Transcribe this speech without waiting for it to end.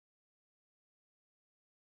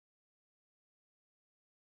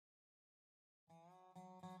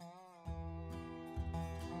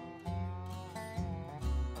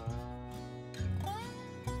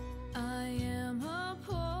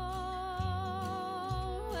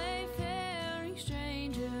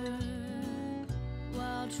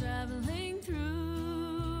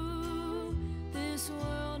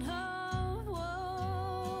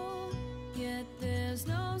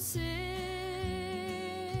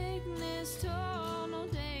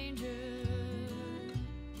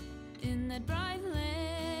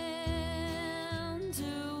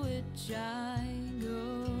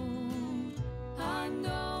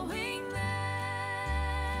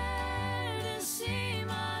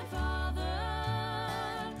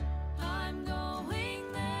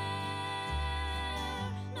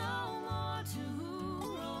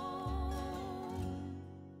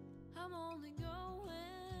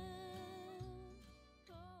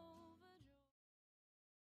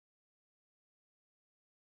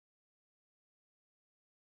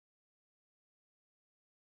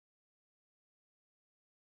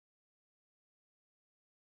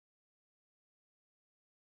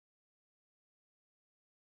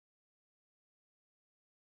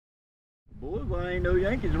Boy, if I ain't no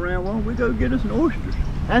Yankees around, why don't we go get us an oysters?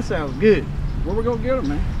 That sounds good. Where we gonna get them,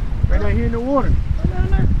 man? Right out here in the water. Right down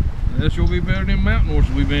there. That sure be better than mountain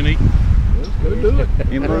oysters we've been eating. Let's go do it.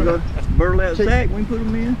 And we're gonna burlap sack, we can put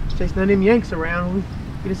them in. Chase none of them Yanks around. We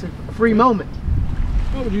get us a free moment.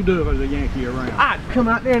 What would you do if there was a Yankee around? I'd come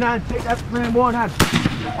out there and I'd take that man boy and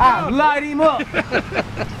I'd light him up.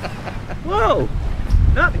 Whoa!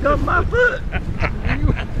 Not to come my foot.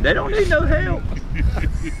 They don't need no help.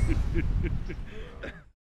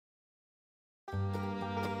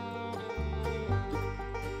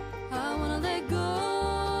 I wanna let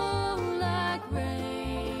go like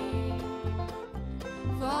rain,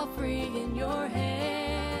 fall free in your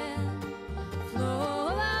hand,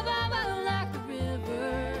 flow like a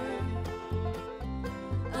river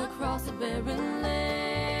across a barren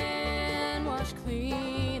land, wash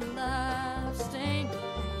clean a life stained.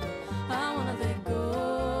 I wanna let go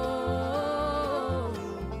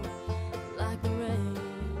like the rain.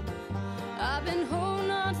 I've been holding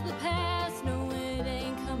on to the past, no it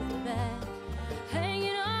ain't coming back.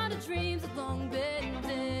 Hanging on to dreams that long been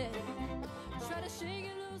dead. Try to shake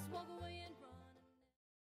it loose, walk away and run.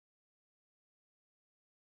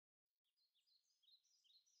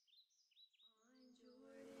 On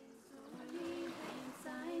Jordan's stormy banks I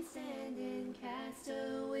stand and cast a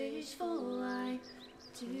wishful eye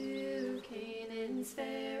to Canaan's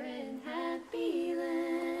fair and happy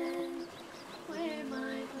land, where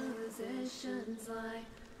my possessions lie.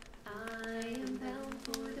 I am bound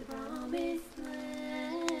for the promised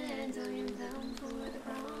land. I am bound for the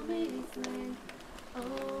promised land.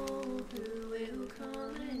 Oh, who will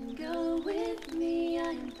come and go with me? I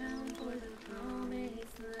am bound for the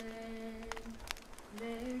promised land.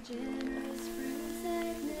 Their generous fruits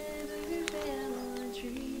that never fail on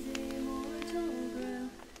trees immortal grow.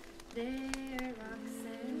 Their rocks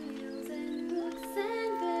and hills and brooks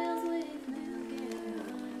and vales with milk and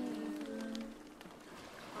honey flow.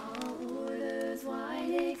 All borders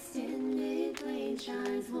wide extended plain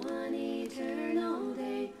shines one eternal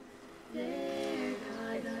day. Their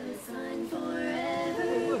God the sun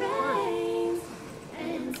forever reigns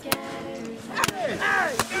and scatters the I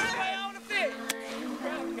am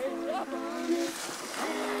bound for the promised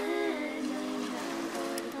land. I am bound for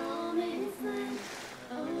the promised land.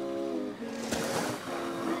 Oh, who will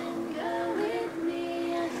come and go with me?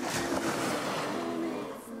 I am bound for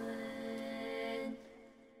the promised land.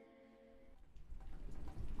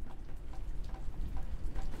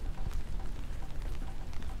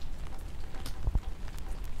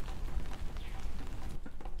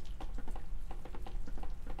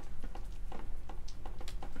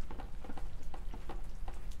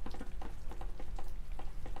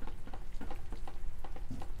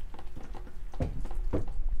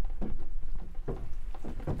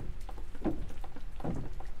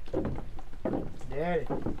 Daddy.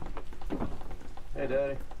 Hey,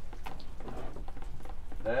 Daddy.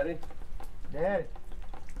 Daddy? Daddy.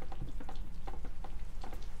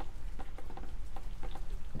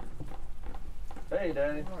 Hey,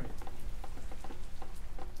 Daddy.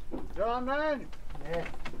 John Daniel. Yeah.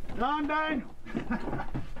 John Daniel.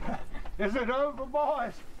 Is it over,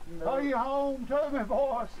 boys? No. Are you home to me,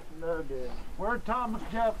 boys? No, Daddy. Where's Thomas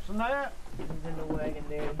Jefferson at? He's in the wagon,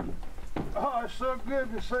 Daddy. Oh, it's so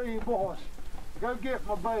good to see you, boys. Go get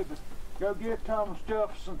my baby. Go get Thomas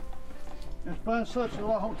Jefferson. It's been such a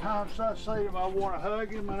long time since I see him. I want to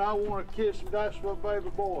hug him and I want to kiss him. That's my baby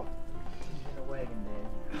boy. He's in the wagon,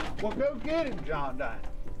 Daddy. Well, go get him, John Daniel.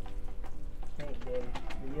 Can't, Daddy.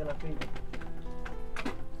 The yellow fever.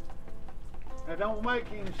 That don't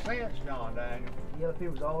make any sense, John Daniel. The yellow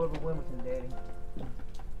fever's all over Wilmington, Daddy. You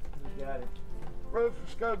got it.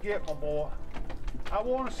 Rufus, go get my boy. I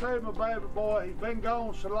want to see my baby boy. He's been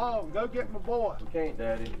gone so long. Go get my boy. We can't,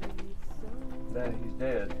 Daddy. Daddy, he's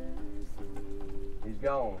dead. He's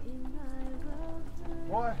gone.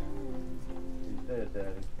 What? He's dead,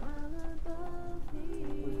 Daddy.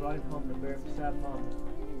 We brought him home to bury him beside Mama.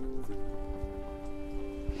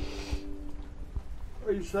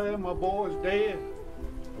 Are you saying my boy's dead?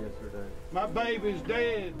 Yes, sir, Daddy. My baby's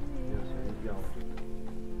dead. Yes, sir, he's gone.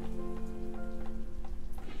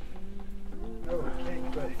 No, it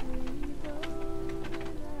can't be.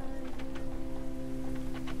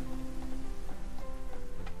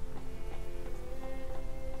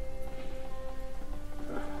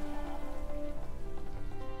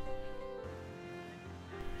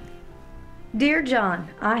 Dear John,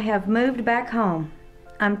 I have moved back home.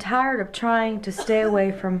 I'm tired of trying to stay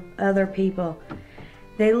away from other people.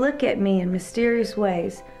 They look at me in mysterious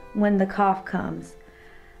ways when the cough comes.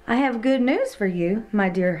 I have good news for you, my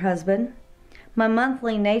dear husband. My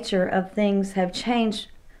monthly nature of things have changed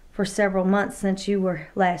for several months since you were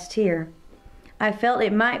last here. I felt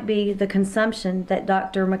it might be the consumption that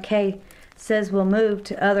Dr. McKay says will move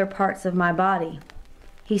to other parts of my body.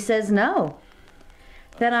 He says no,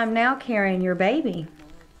 that I'm now carrying your baby.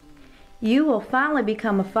 You will finally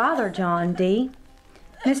become a father, John D.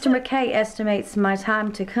 Mr. McKay estimates my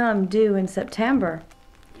time to come due in September.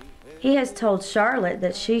 He has told Charlotte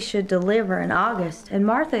that she should deliver in August, and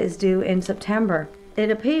Martha is due in September. It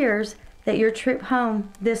appears that your trip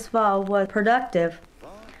home this fall was productive.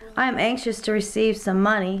 I am anxious to receive some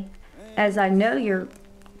money, as I know you're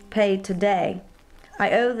paid today.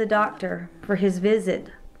 I owe the doctor for his visit.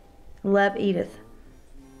 Love, Edith.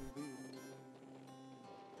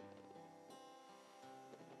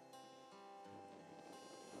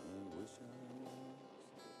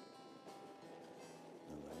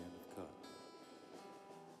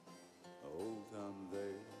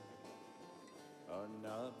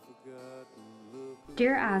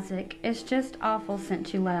 Dear Isaac, it's just awful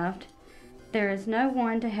since you left. There is no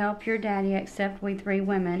one to help your daddy except we 3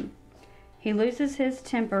 women. He loses his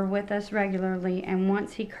temper with us regularly, and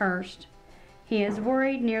once he cursed. He is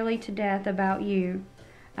worried nearly to death about you.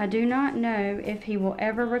 I do not know if he will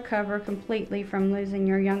ever recover completely from losing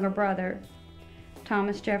your younger brother,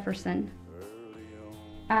 Thomas Jefferson.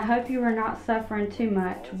 I hope you are not suffering too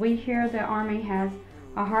much. We hear the Army has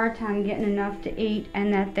a hard time getting enough to eat,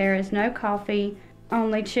 and that there is no coffee,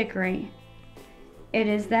 only chicory. It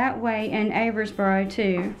is that way in Aversboro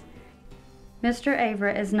too. Mr.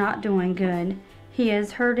 Avera is not doing good. He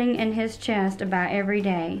is hurting in his chest about every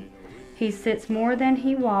day. He sits more than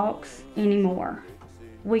he walks anymore.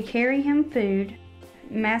 We carry him food.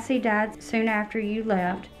 Massey died soon after you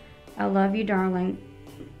left. I love you, darling.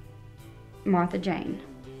 Martha Jane.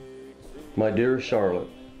 My dear Charlotte,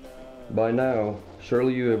 by now,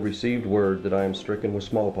 surely you have received word that I am stricken with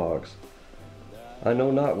smallpox. I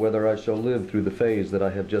know not whether I shall live through the phase that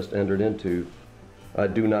I have just entered into. I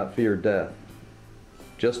do not fear death.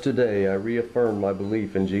 Just today I reaffirmed my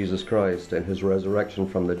belief in Jesus Christ and his resurrection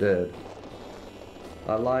from the dead.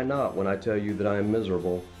 I lie not when I tell you that I am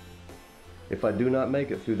miserable. If I do not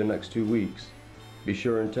make it through the next 2 weeks, be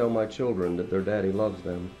sure and tell my children that their daddy loves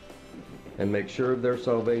them, and make sure of their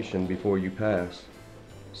salvation before you pass,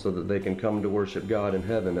 so that they can come to worship God in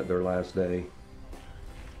heaven at their last day.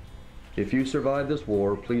 If you survive this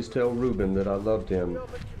war, please tell Reuben that I loved him,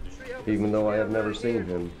 even though I have never seen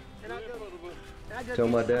him. Tell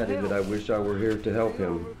my daddy that I wish I were here to help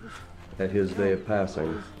him at his day of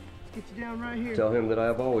passing. Tell him that I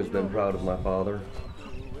have always been proud of my father.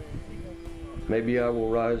 Maybe I will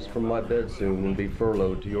rise from my bed soon and be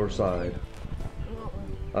furloughed to your side.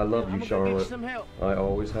 I love you, Charlotte. I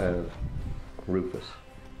always have. Rufus.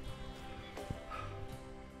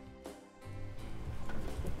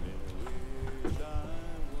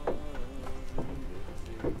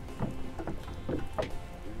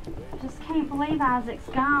 Can't believe Isaac's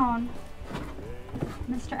gone.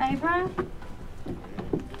 Mr. Avera?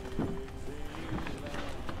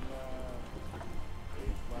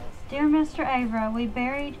 Dear Mr. Avera, we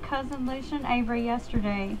buried Cousin Lucian Avera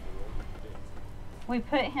yesterday. We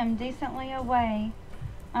put him decently away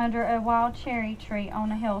under a wild cherry tree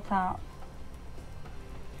on a hilltop.